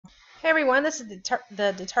Hey everyone, this is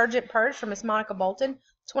the detergent purge from Miss Monica Bolton,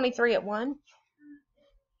 23 at 1.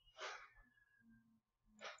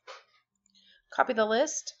 Copy the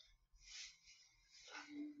list.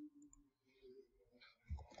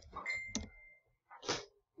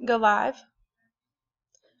 Go live.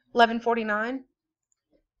 11:49.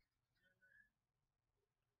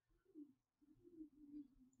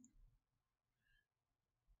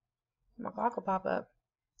 My clock will pop up.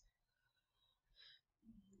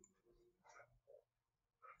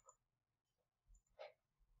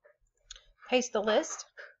 Paste the list.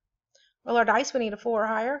 Roll our dice. We need a 4 or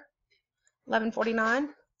higher. 11:49.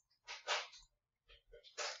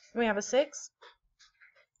 We have a 6.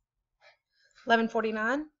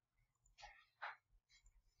 11:49.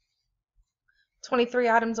 23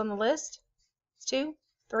 items on the list. 2,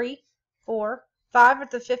 3, 4, 5.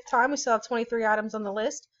 At the 5th time, we still have 23 items on the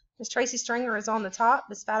list. Miss Tracy Stringer is on the top.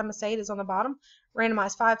 Miss Fatima Said is on the bottom.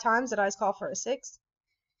 Randomized 5 times. The dice call for a 6.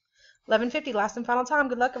 11:50. Last and final time.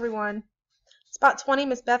 Good luck, everyone. Spot 20,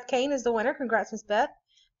 Miss Beth Kane is the winner. Congrats, Miss Beth.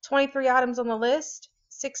 23 items on the list.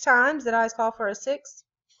 6 times. The dice call for a 6.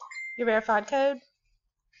 Your verified code.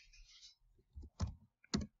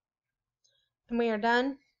 And we are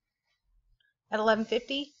done at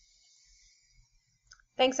 11:50.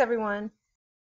 Thanks, everyone.